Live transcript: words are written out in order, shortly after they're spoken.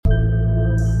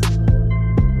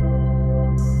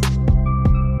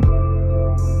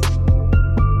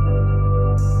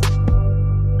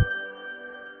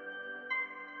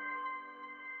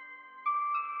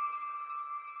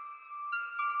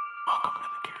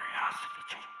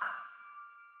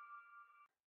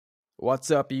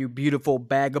What's up, you beautiful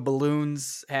bag of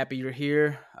balloons? Happy you're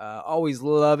here. Always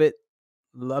love it.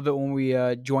 Love it when we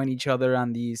join each other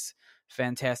on these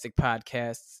fantastic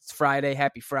podcasts. It's Friday.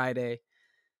 Happy Friday.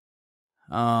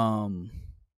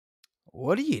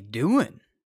 What are you doing?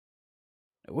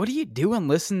 What are you doing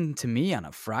listening to me on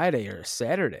a Friday or a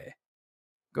Saturday?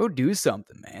 Go do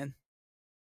something, man.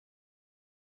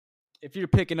 If you're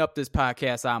picking up this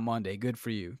podcast on Monday, good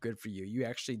for you. Good for you. You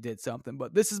actually did something.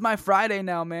 But this is my Friday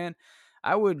now, man.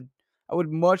 I would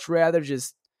much rather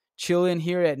just chill in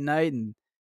here at night and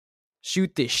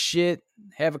shoot this shit,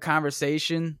 have a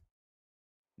conversation,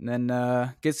 and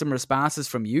then get some responses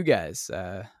from you guys.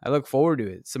 I look forward to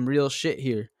it. Some real shit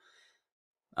here.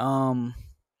 Man,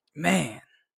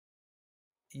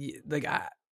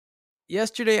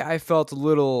 yesterday I felt a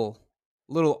little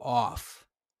off,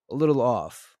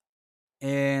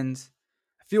 and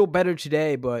I feel better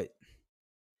today. But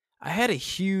I had a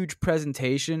huge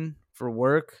presentation for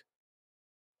work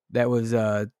that was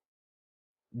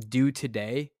due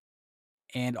today,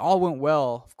 and all went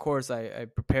well. Of course, I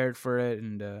prepared for it,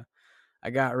 and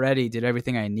I got ready, did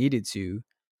everything I needed to.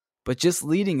 But just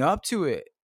leading up to it,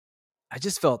 I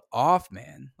just felt off,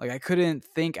 man. Like I couldn't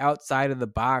think outside of the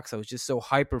box. I was just so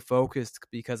hyper focused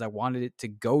because I wanted it to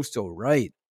go so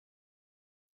right.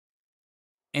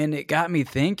 And it got me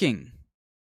thinking,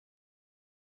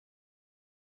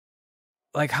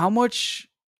 like how much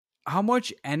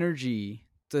energy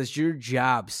does your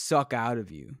job suck out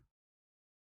of you?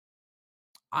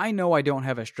 I know I don't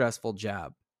have a stressful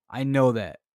job. I know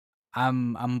that.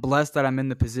 I'm blessed that I'm in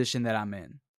the position that I'm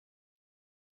in.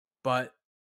 But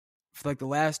for like the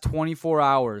last 24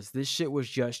 hours, this shit was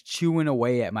just chewing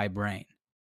away at my brain.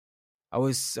 I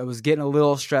was getting a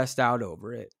little stressed out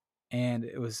over it, and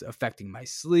it was affecting my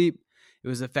sleep. It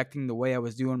was affecting the way I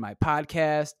was doing my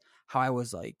podcast, how I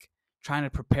was like trying to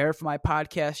prepare for my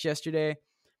podcast yesterday.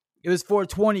 It was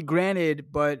 420, granted,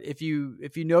 but if you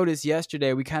noticed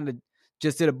yesterday, we kind of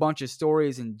just did a bunch of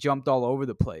stories and jumped all over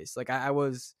the place. Like I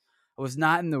was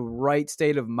not in the right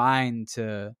state of mind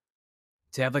to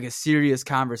have like a serious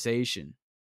conversation.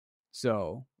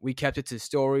 So we kept it to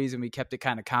stories and we kept it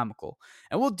kind of comical.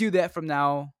 And we'll do that from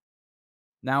now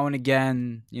and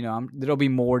again. You know, there'll be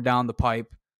more down the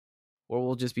pipe where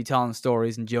we'll just be telling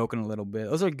stories and joking a little bit.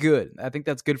 Those are good. I think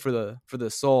that's good for the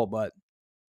soul, but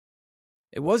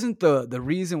it wasn't the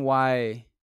reason why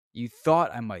you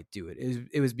thought I might do it.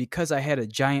 It was because I had a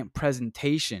giant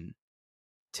presentation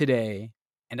today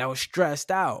and I was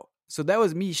stressed out. So that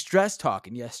was me stress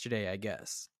talking yesterday, I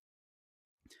guess.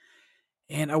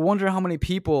 And I wonder how many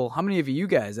of you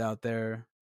guys out there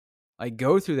like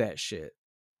go through that shit.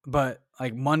 But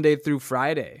like Monday through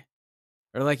Friday,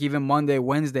 or like even Monday,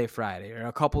 Wednesday, Friday, or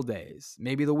a couple days,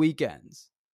 maybe the weekends.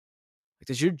 Like,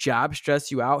 does your job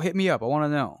stress you out? Hit me up. I want to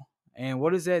know. And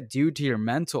what does that do to your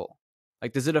mental?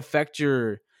 Like, does it affect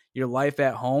your life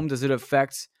at home? Does it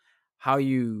affect how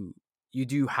you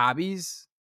do hobbies?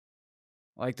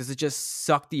 Like, does it just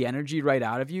suck the energy right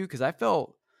out of you? Because I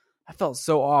felt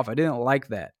so off. I didn't like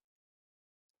that.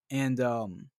 And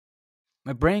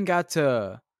my brain got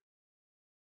to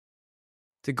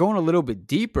going a little bit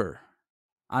deeper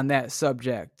on that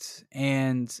subject.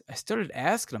 And I started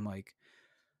asking, I'm like,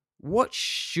 what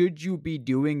should you be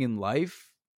doing in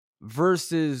life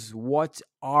versus what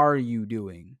are you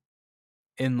doing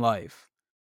in life?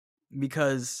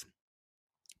 Because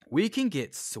we can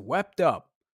get swept up.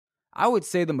 I would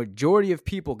say the majority of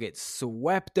people get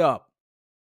swept up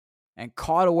and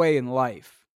caught away in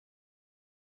life.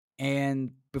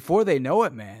 And before they know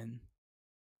it, man,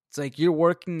 it's like you're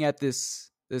working at this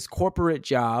corporate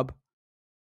job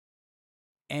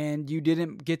and you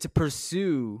didn't get to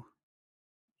pursue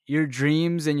your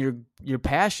dreams and your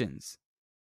passions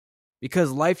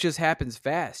because life just happens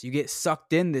fast. You get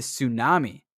sucked in this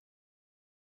tsunami.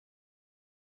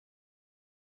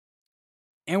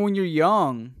 And when you're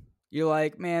young, you're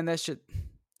like, man, that shit.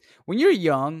 When you're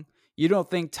young, you don't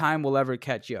think time will ever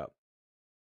catch you up.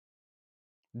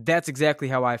 That's exactly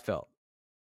how I felt.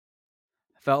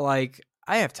 I felt like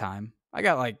I have time. I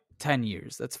got like 10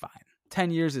 years. That's fine.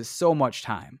 10 years is so much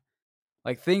time.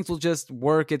 Like things will just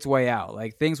work its way out.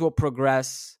 Like things will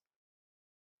progress.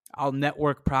 I'll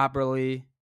network properly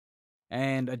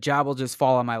and a job will just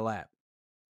fall on my lap.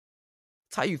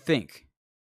 That's how you think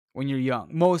when you're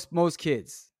young. Most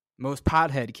kids, most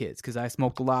pothead kids, because I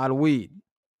smoked a lot of weed.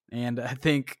 And I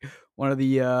think one of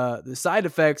the side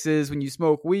effects is when you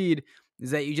smoke weed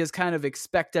is that you just kind of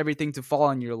expect everything to fall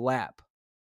on your lap.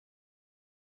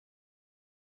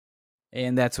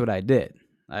 And that's what I did.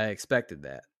 I expected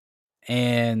that.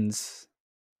 And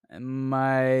And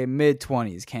my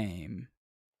mid-20s came.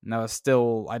 And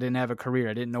I didn't have a career.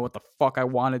 I didn't know what the fuck I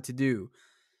wanted to do.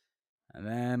 And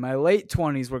then my late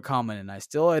 20s were coming, and I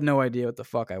still had no idea what the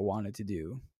fuck I wanted to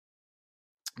do.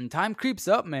 And time creeps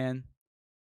up, man.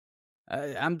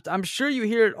 I'm sure you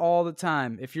hear it all the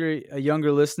time. If you're a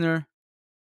younger listener,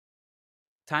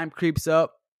 time creeps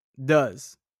up. It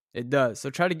does. So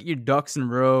try to get your ducks in a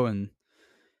row and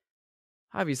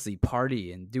obviously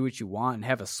party and do what you want and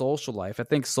have a social life. I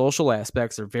think social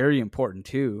aspects are very important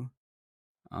too,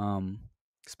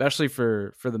 especially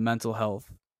for the mental health.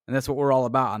 And that's what we're all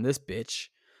about on this bitch,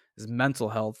 is mental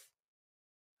health.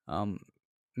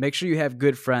 Make sure you have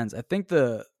good friends. I think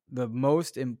the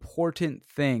most important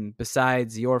thing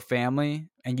besides your family,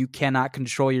 and you cannot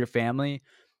control your family,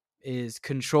 is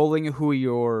controlling who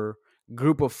your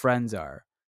group of friends are,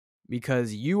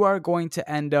 because you are going to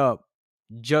end up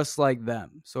just like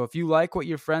them. So if you like what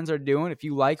your friends are doing, if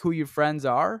you like who your friends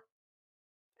are,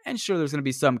 and sure, there's going to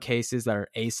be some cases that are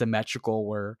asymmetrical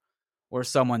where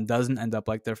someone doesn't end up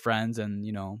like their friends, and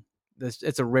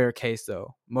it's a rare case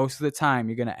though. Most of the time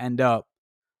you're going to end up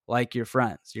like your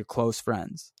friends, your close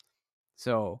friends.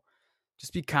 So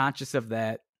just be conscious of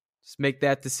that. Just make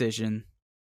that decision.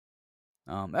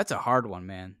 That's a hard one,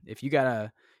 man. If you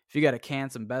gotta can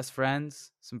some best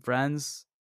friends, some friends,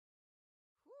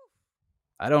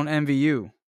 I don't envy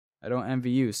you.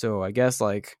 So I guess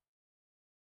like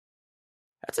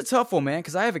that's a tough one, man,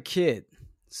 because I have a kid.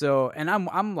 So, and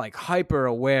I'm like hyper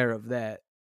aware of that,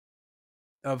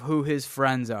 of who his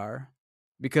friends are,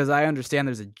 because I understand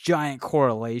there's a giant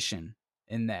correlation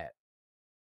in that.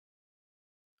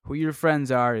 Who your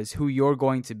friends are is who you're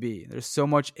going to be. There's so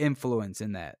much influence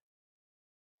in that.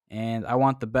 And I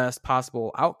want the best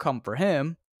possible outcome for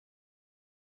him.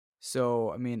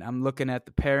 So, I mean, I'm looking at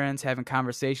the parents, having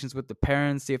conversations with the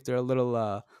parents, see if they're a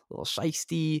little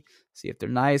shisty, see if they're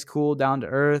nice, cool, down to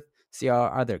earth, see how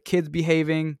are their kids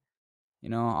behaving,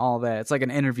 all that. It's like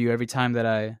an interview every time that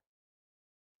I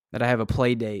have a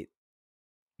play date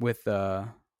with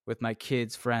my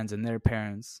kids' friends and their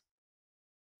parents.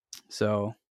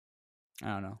 So, I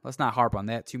don't know. Let's not harp on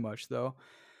that too much, though.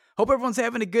 Hope everyone's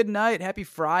having a good night. Happy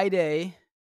Friday.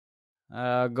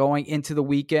 Going into the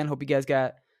weekend. Hope you guys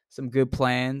got some good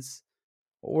plans.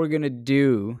 What we're going to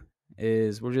do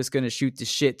is we're just going to shoot the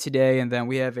shit today, and then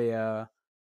we have a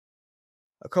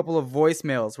couple of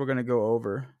voicemails we're going to go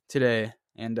over today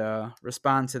and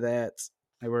respond to that.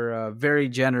 They were very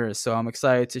generous, so I'm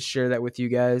excited to share that with you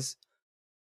guys.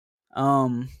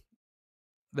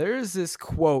 There's this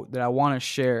quote that I want to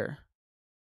share,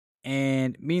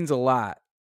 and it means a lot.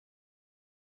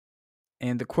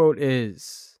 And the quote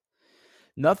is,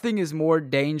 "Nothing is more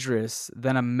dangerous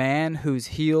than a man who's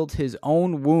healed his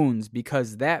own wounds,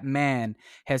 because that man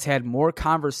has had more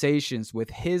conversations with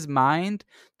his mind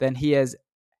than he has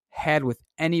had with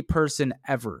any person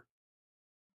ever."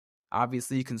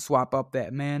 Obviously, you can swap up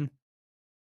that man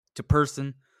to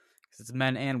person, because it's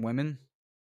men and women.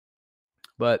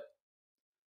 But,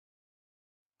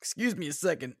 excuse me a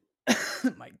second.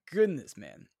 My goodness,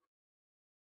 man.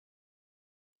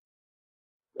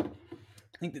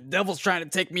 I think the devil's trying to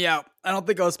take me out. I don't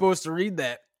think I was supposed to read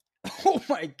that. Oh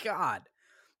my God.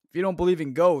 If you don't believe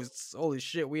in ghosts, holy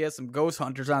shit, we had some ghost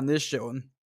hunters on this show. And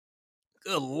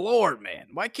good Lord, man.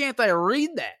 Why can't I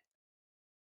read that?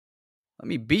 Let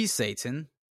me be Satan.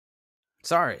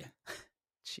 Sorry.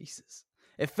 Jesus.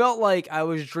 It felt like I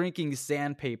was drinking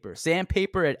sandpaper.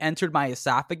 Sandpaper had entered my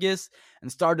esophagus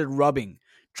and started rubbing,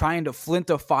 trying to flint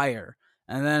a fire.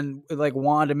 And then it like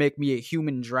wanted to make me a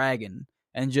human dragon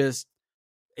and just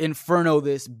inferno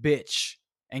this bitch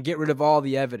and get rid of all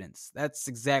the evidence. That's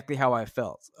exactly how I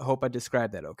felt. I hope I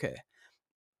described that okay.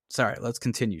 Sorry, let's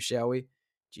continue, shall we?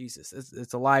 Jesus,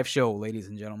 it's a live show, ladies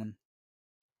and gentlemen.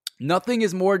 Nothing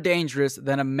is more dangerous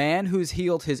than a man who's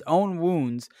healed his own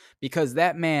wounds, because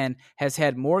that man has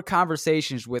had more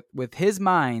conversations with his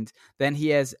mind than he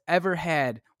has ever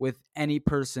had with any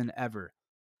person ever.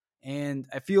 And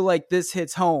I feel like this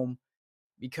hits home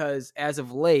because as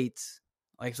of late,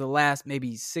 like the last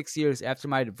maybe 6 years after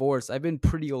my divorce, I've been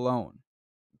pretty alone.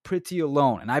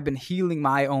 And I've been healing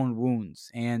my own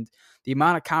wounds. And the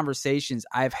amount of conversations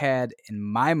I've had in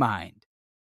my mind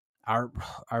are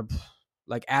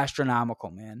like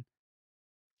astronomical, man.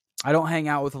 I don't hang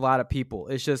out with a lot of people.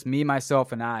 It's just me,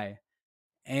 myself, and I.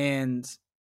 And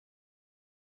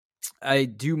I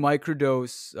do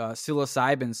microdose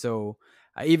psilocybin, so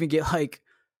I even get like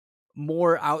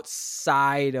more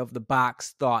outside of the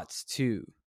box thoughts too.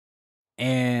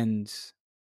 And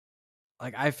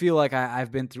like I feel like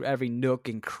I've been through every nook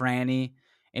and cranny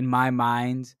in my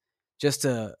mind just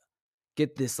to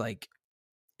get this like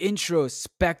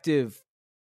introspective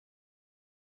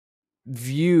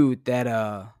view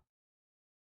that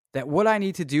what I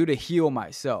need to do to heal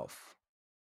myself.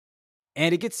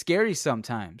 And it gets scary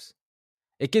sometimes.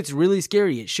 It gets really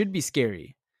scary. It should be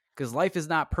scary because life is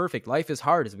not perfect. Life is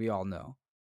hard, as we all know.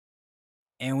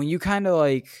 And when you kind of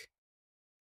like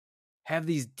have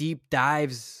these deep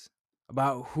dives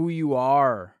about who you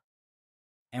are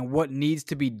and what needs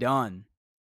to be done,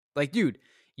 like, dude,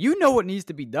 you know what needs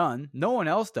to be done. No one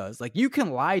else does. Like, you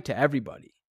can lie to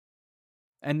everybody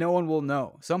and no one will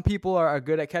know. Some people are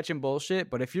good at catching bullshit,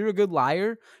 but if you're a good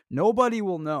liar, nobody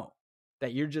will know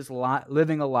that you're just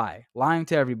living a lie, lying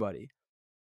to everybody.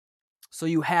 So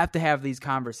you have to have these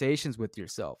conversations with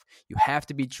yourself. You have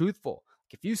to be truthful.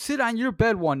 If you sit on your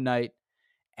bed one night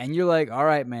and you're like, all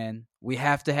right, man, we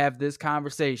have to have this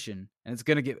conversation and it's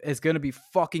going to be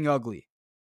fucking ugly.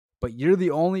 But you're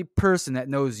the only person that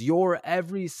knows your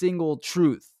every single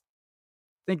truth.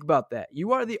 Think about that.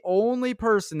 You are the only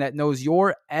person that knows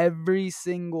your every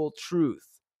single truth.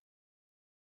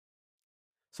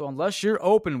 So unless you're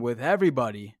open with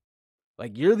everybody,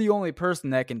 like, you're the only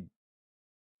person that can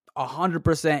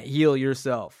 100% heal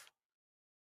yourself.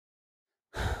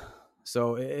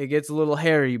 So it gets a little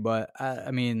hairy, but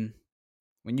I mean,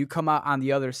 when you come out on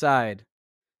the other side,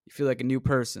 you feel like a new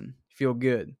person. You feel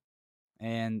good.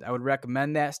 And I would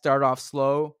recommend that. Start off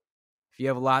slow. If you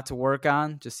have a lot to work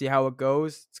on, just see how it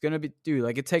goes. It's going to be, dude,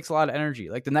 like, it takes a lot of energy.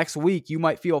 Like, the next week, you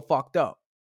might feel fucked up.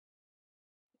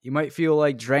 You might feel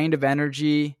like drained of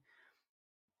energy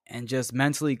and just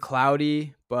mentally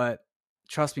cloudy. But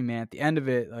trust me, man, at the end of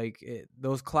it, like,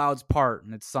 those clouds part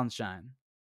and it's sunshine.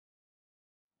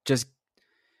 Just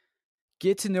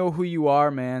get to know who you are,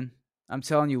 man. I'm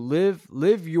telling you,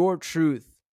 live your truth.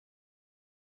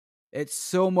 It's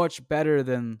so much better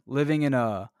than living in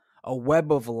a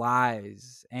web of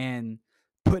lies and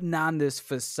putting on this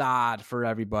facade for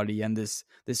everybody and this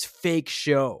fake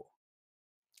show.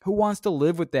 Who wants to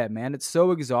live with that, man? It's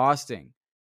so exhausting.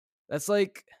 That's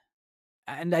like,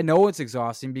 and I know it's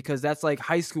exhausting because that's like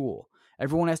high school.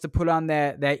 Everyone has to put on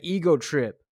that ego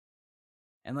trip.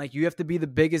 And like, you have to be the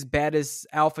biggest, baddest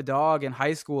alpha dog in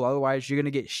high school. Otherwise, you're going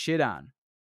to get shit on.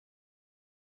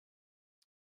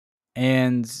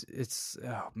 And it's,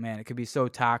 oh man, it could be so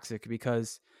toxic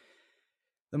because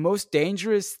the most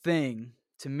dangerous thing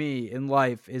to me in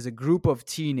life is a group of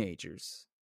teenagers.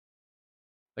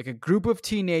 Like, a group of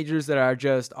teenagers that are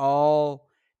just all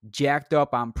jacked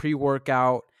up on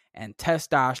pre-workout and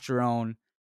testosterone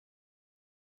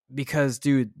because,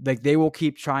 dude, like, they will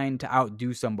keep trying to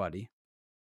outdo somebody.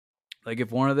 Like,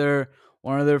 if one of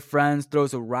their friends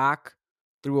throws a rock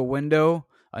through a window,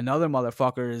 another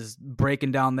motherfucker is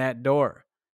breaking down that door.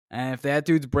 And if that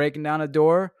dude's breaking down a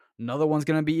door, another one's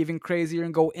going to be even crazier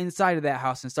and go inside of that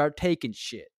house and start taking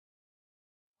shit.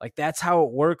 Like, that's how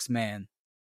it works, man.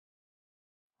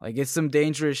 Like, it's some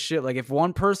dangerous shit. Like, if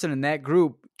one person in that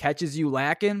group catches you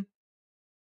lacking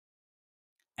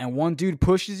and one dude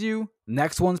pushes you,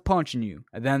 next one's punching you.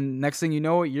 And then next thing you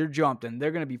know, you're jumped and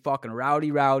they're going to be fucking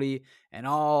rowdy and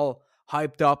all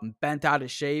hyped up and bent out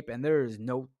of shape. And there is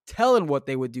no telling what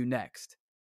they would do next.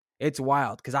 It's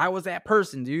wild because I was that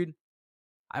person, dude.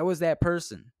 I was that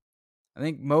person. I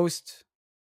think most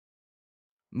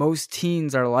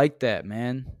teens are like that,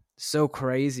 man. So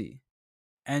crazy.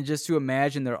 And just to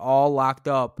imagine they're all locked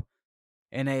up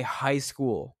in a high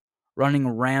school running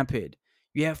rampant.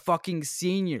 You have fucking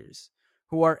seniors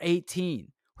who are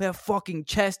 18 who have fucking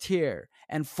chest hair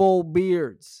and full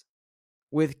beards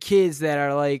with kids that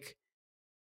are like,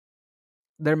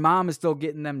 their mom is still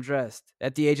getting them dressed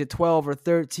at the age of 12 or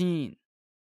 13.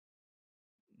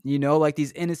 You know, like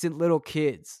these innocent little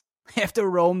kids. They have to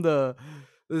roam the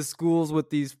schools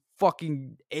with these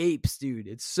fucking apes, dude.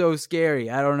 It's so scary.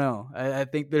 I don't know. I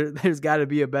think there's got to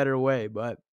be a better way,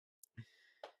 but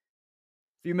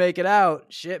if you make it out,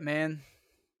 shit, man.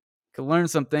 Could learn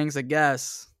some things, I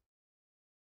guess.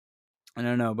 I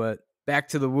don't know, but back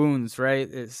to the wounds,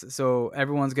 right? So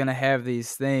everyone's going to have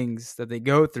these things that they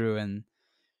go through, and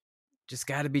just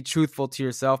got to be truthful to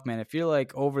yourself, man. If you're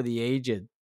like over the age of,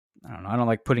 I don't know, I don't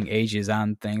like putting ages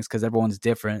on things because everyone's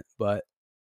different, but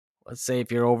let's say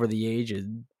if you're over the age of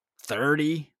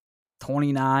 30,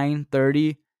 29,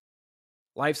 30,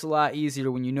 life's a lot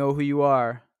easier when you know who you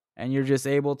are and you're just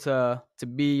able to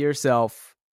be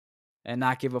yourself and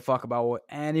not give a fuck about what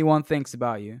anyone thinks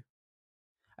about you.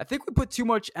 I think we put too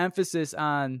much emphasis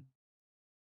on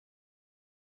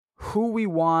who we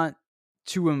want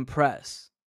to impress.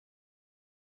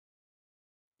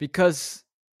 Because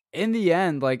in the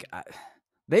end, like,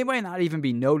 they might not even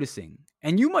be noticing.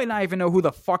 And you might not even know who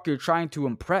the fuck you're trying to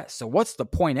impress. So what's the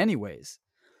point anyways?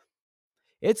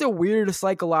 It's a weird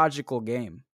psychological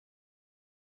game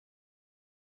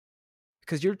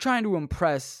because you're trying to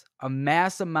impress a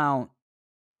mass amount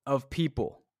of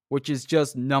people, which is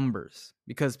just numbers,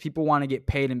 because people want to get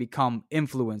paid and become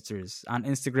influencers on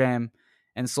Instagram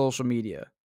and social media.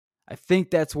 I think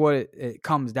that's what it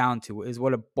comes down to, is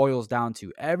what it boils down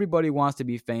to. Everybody wants to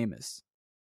be famous.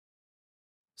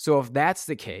 So if that's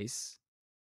the case,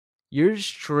 you're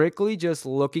strictly just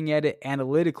looking at it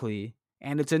analytically,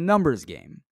 and it's a numbers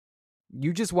game.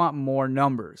 You just want more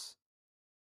numbers.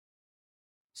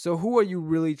 So who are you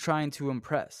really trying to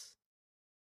impress?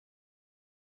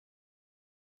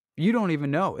 You don't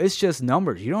even know. It's just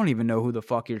numbers. You don't even know who the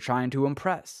fuck you're trying to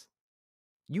impress.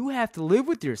 You have to live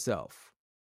with yourself.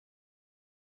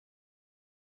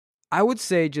 I would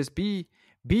say just be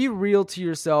real to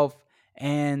yourself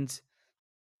and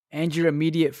your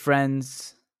immediate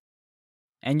friends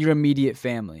and your immediate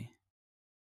family.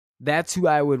 That's who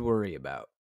I would worry about.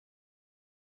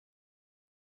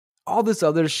 All this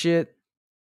other shit,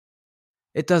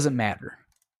 it doesn't matter.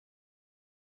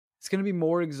 It's going to be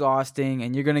more exhausting,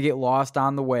 and you're going to get lost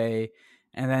on the way,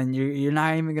 and then you're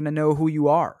not even going to know who you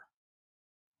are.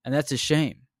 And that's a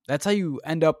shame. That's how you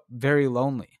end up very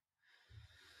lonely.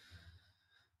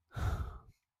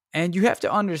 And you have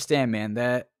to understand, man,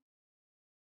 that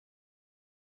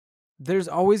there's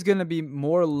always going to be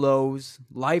more lows,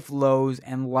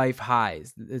 and life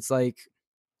highs. It's like,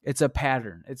 it's a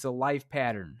pattern. It's a life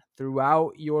pattern.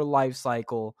 Throughout your life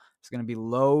cycle, there's going to be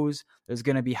lows, there's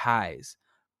going to be highs.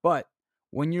 But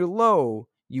when you're low,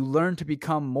 you learn to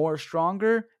become more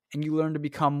stronger, and you learn to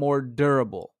become more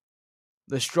durable.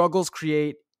 The struggles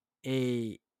create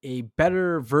a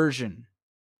better version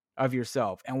of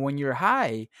yourself. And when you're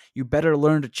high, you better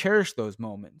learn to cherish those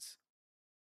moments,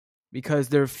 because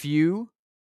they're few,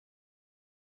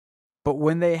 but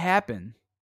when they happen,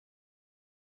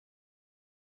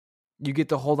 you get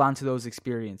to hold on to those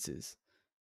experiences,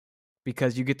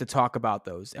 because you get to talk about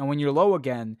those. And when you're low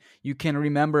again, you can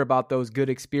remember about those good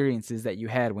experiences that you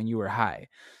had when you were high.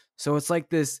 So it's like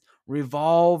this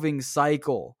revolving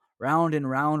cycle. Round and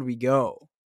round we go.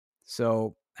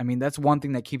 So, I mean, that's one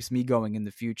thing that keeps me going in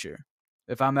the future.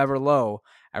 If I'm ever low,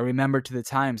 I remember to the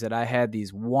times that I had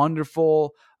these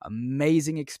wonderful,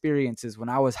 amazing experiences when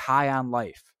I was high on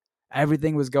life.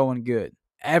 Everything was going good.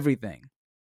 Everything.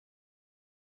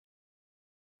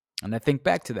 And I think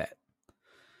back to that.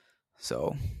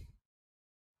 So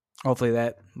hopefully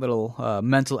that little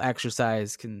mental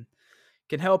exercise can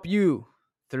help you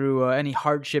through any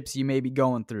hardships you may be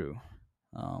going through.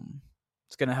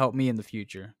 It's going to help me in the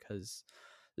future, because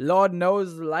Lord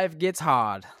knows life gets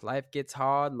hard. Life gets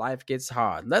hard. Life gets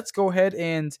hard. Let's go ahead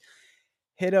and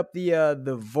hit up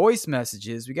the voice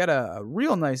messages. We got a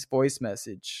real nice voice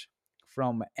message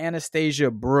from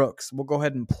Anastasia Brooks. We'll go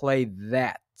ahead and play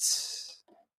that.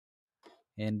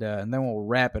 And then we'll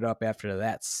wrap it up after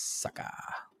that sucker.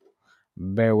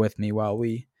 Bear with me while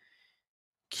we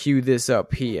cue this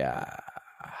up here.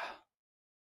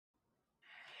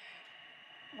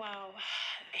 Wow.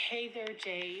 Hey there,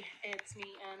 Jade. It's me,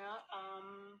 Anna.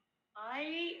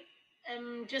 I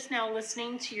am just now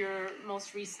listening to your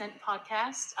most recent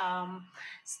podcast.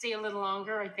 Stay a little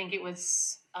longer. I think it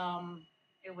was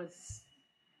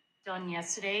done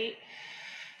yesterday,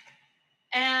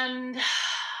 and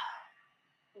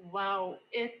wow,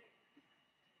 it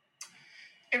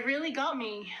really got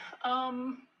me.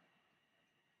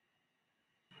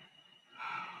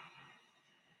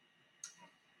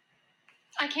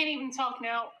 I can't even talk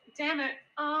now. Damn it.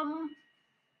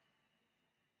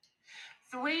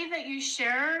 The way that you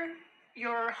share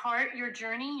your heart, your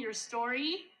journey, your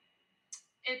story,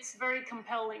 it's very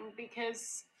compelling,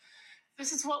 because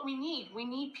this is what we need. We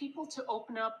need people to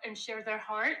open up and share their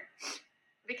heart,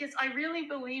 because I really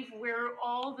believe we're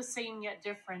all the same yet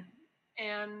different.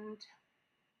 And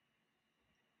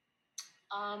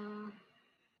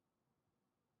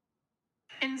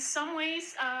in some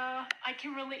ways, I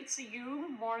can relate to you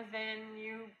more than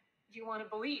you want to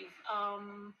believe.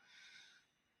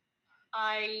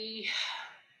 I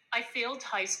I failed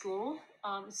high school,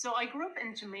 so I grew up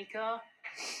in Jamaica,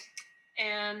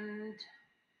 and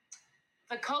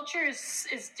the culture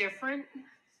is different.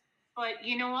 But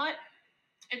you know what?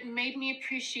 It made me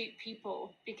appreciate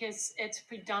people, because it's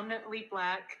predominantly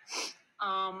Black,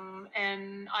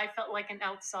 and I felt like an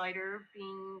outsider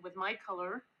being with my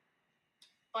color.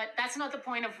 But that's not the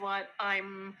point of what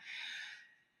I'm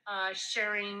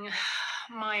sharing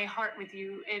my heart with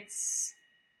you. It's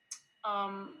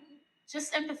um,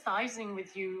 just empathizing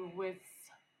with you, with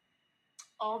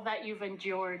all that you've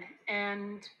endured.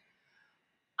 And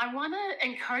I want to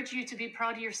encourage you to be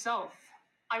proud of yourself.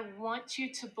 I want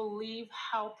you to believe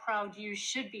how proud you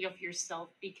should be of yourself,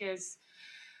 because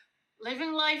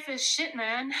living life is shit,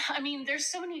 man. I mean, there's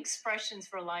so many expressions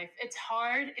for life. It's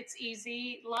hard, it's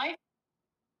easy. Life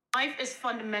is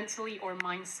fundamentally our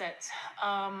mindset.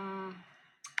 Um,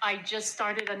 I just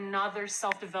started another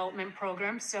self-development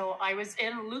program. So I was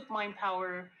in Luke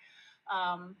Mindpower.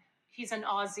 He's an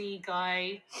Aussie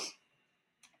guy,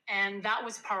 and that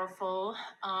was powerful.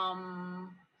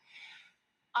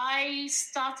 I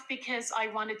stopped because I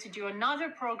wanted to do another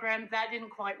program that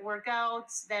didn't quite work out.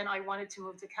 Then I wanted to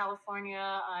move to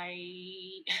California.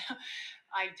 I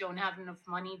don't have enough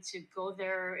money to go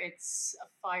there. It's a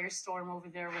firestorm over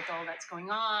there with all that's going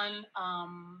on.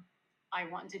 I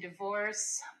want to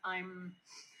divorce. I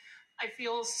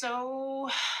feel so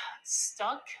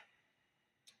stuck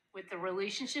with the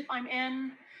relationship I'm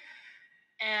in.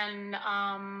 And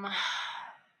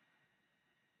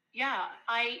yeah,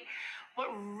 what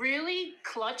really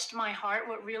clutched my heart,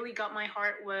 what really got my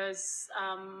heart was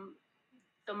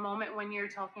the moment when you're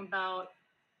talking about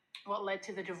what led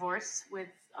to the divorce with,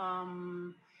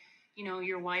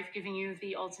 your wife giving you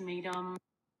the ultimatum.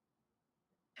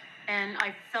 And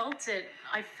I felt it.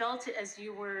 I felt it as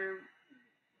you were,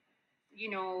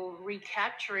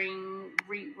 recapturing,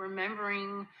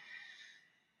 remembering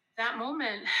that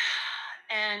moment.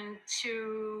 And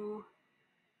to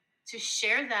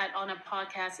share that on a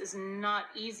podcast is not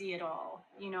easy at all,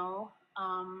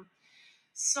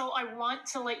 so I want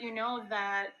to let you know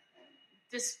that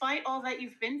despite all that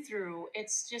you've been through,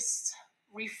 it's just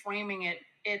reframing it.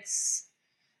 It's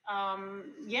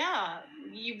yeah,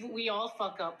 we all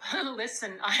fuck up.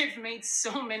 Listen, I've made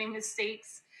so many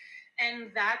mistakes,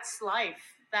 and that's life.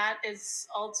 That is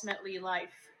ultimately life.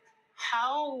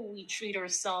 How we treat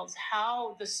ourselves,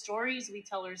 how the stories we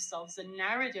tell ourselves, the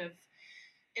narrative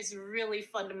is really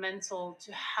fundamental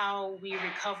to how we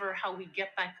recover, how we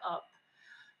get back up.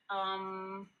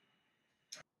 Um,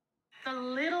 the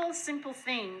little simple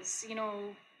things,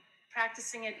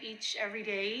 practicing it every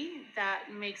day,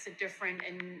 that makes a difference,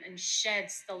 and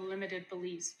sheds the limited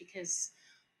beliefs, because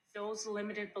those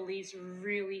limited beliefs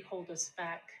really hold us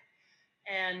back.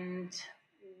 And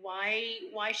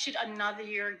why should another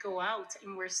year go out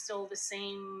and we're still the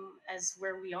same as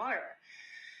where we are?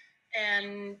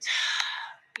 And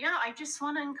yeah, I just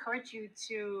want to encourage you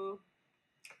to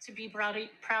be proud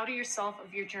of yourself,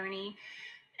 of your journey,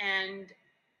 and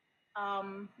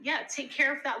yeah, take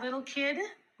care of that little kid,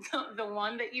 the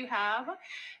one that you have,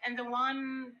 and the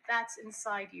one that's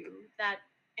inside you, that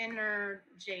inner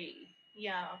Jay.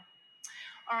 Yeah.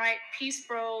 All right, peace,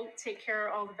 bro. Take care.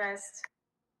 All the best.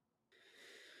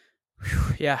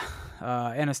 Yeah,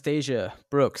 Anastasia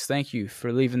Brooks, thank you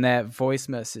for leaving that voice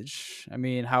message. I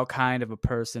mean, how kind of a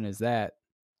person is that,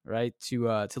 right?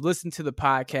 To listen to the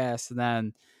podcast and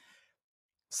then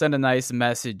send a nice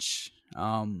message.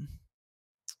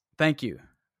 Thank you.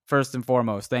 First and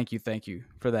foremost, thank you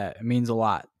for that. It means a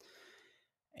lot.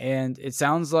 And it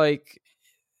sounds like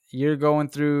you're going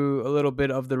through a little bit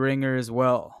of the ringer as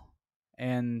well.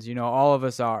 And all of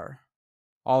us are.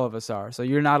 All of us are. So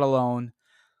you're not alone.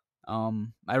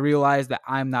 I realize that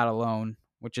I'm not alone,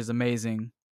 which is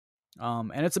amazing.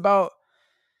 And it's about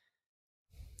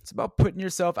putting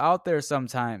yourself out there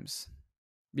sometimes,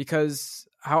 because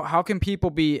how can people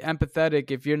be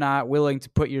empathetic if you're not willing to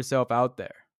put yourself out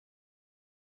there?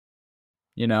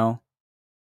 You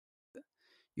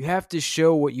have to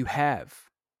show what you have.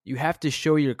 You have to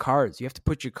show your cards. You have to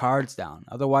put your cards down.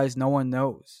 Otherwise, no one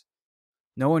knows.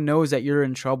 No one knows that you're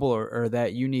in trouble, or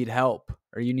that you need help,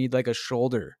 or you need like a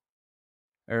shoulder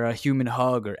or a human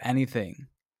hug or anything.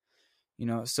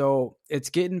 So it's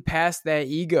getting past that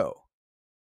ego.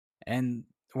 And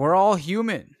we're all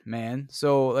human, man.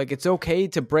 So like, it's okay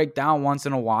to break down once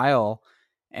in a while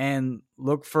and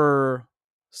look for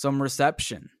some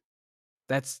reception.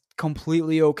 That's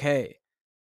completely okay.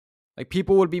 Like,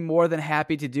 people would be more than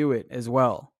happy to do it as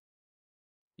well.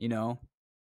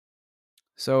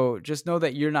 So just know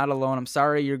that you're not alone. I'm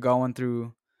sorry you're going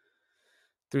through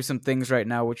some things right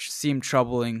now which seem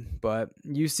troubling, but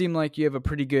you seem like you have a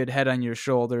pretty good head on your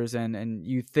shoulders, and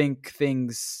you think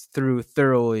things through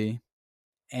thoroughly,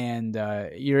 and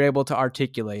you're able to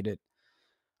articulate it.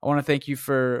 I want to thank you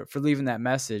for leaving that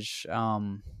message.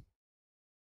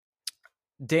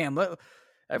 Damn,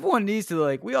 everyone needs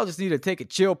to, we all just need to take a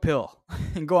chill pill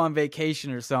and go on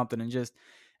vacation or something,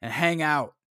 and hang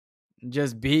out and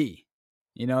just be.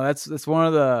 That's one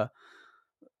of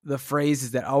the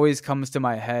phrases that always comes to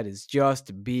my head, is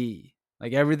just be.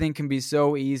 Like, everything can be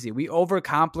so easy. We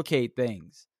overcomplicate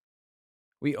things.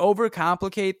 We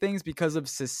overcomplicate things because of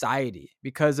society,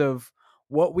 because of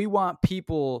what we want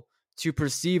people to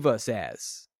perceive us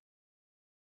as.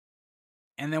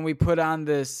 And then we put on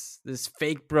this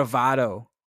fake bravado.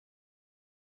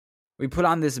 We put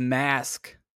on this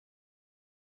mask.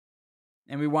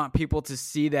 And we want people to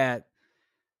see that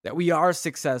we are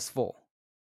successful.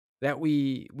 That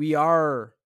we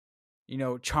are,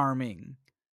 charming.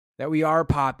 That we are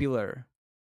popular.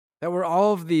 That we're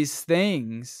all of these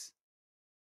things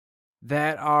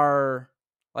that are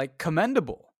like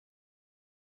commendable.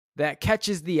 That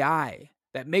catches the eye.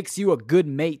 That makes you a good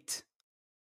mate.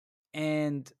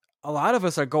 And a lot of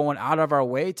us are going out of our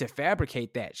way to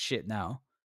fabricate that shit now.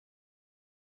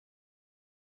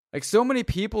 Like, so many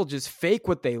people just fake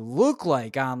what they look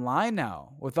like online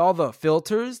now. With all the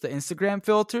filters, the Instagram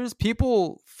filters,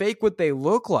 people fake what they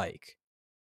look like.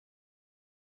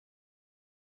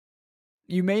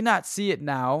 You may not see it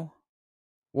now,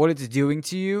 what it's doing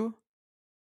to you,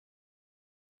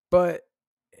 but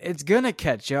it's gonna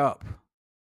catch up.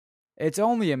 It's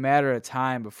only a matter of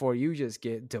time before you just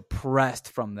get depressed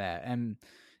from that and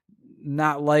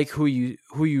not like who you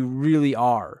really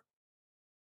are.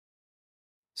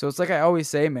 So it's like I always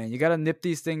say, man, you got to nip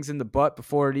these things in the butt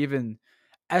before it even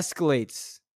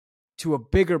escalates to a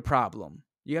bigger problem.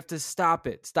 You have to stop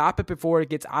it. Stop it before it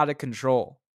gets out of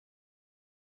control.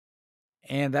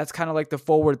 And that's kind of like the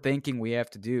forward thinking we have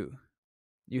to do.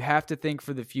 You have to think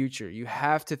for the future. You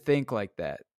have to think like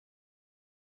that.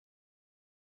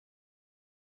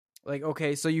 Like,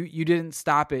 okay, so you didn't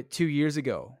stop it 2 years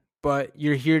ago, but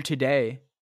you're here today.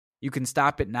 You can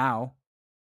stop it now.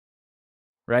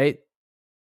 Right?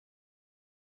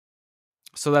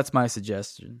 So that's my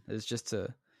suggestion, is just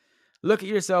to look at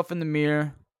yourself in the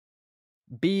mirror.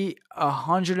 Be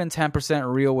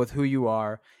 110% real with who you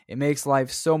are. It makes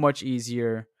life so much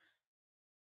easier.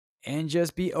 And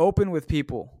just be open with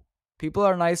people. People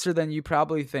are nicer than you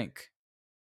probably think.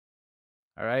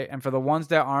 All right? And for the ones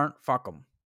that aren't, fuck them.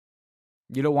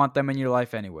 You don't want them in your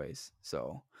life anyways.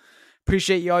 So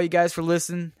appreciate you guys for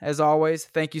listening. As always,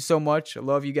 thank you so much. I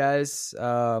love you guys.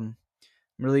 I'm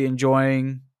really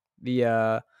enjoying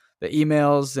the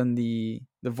emails and the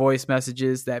voice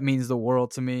messages. That means the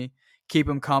world to me. Keep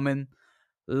them coming.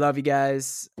 Love you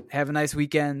guys. Have a nice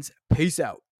weekend. Peace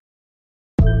out.